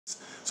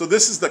So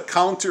this is the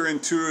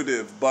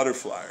counterintuitive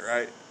butterfly,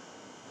 right?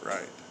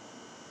 Right.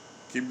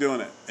 Keep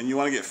doing it. And you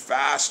want to get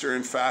faster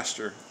and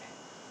faster.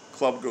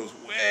 Club goes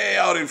way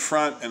out in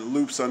front and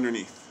loops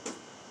underneath.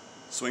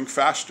 Swing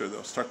faster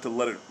though. Start to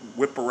let it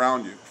whip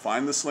around you.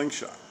 Find the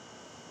slingshot.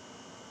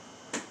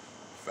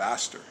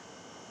 Faster.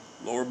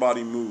 Lower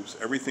body moves.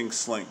 Everything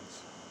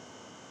slings.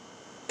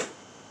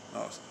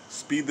 Oh,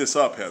 speed this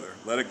up, Heather.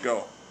 Let it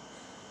go.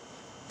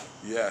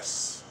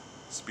 Yes.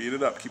 Speed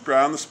it up. Keep your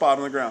eye on the spot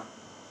on the ground.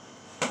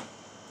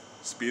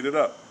 Speed it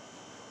up.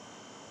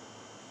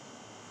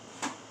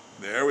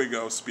 There we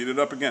go. Speed it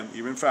up again.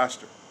 Even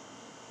faster.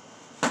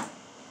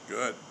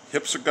 Good.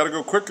 Hips have got to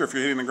go quicker if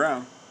you're hitting the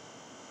ground.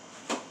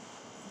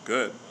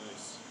 Good.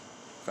 Nice.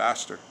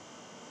 Faster.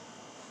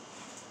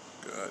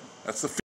 Good. That's the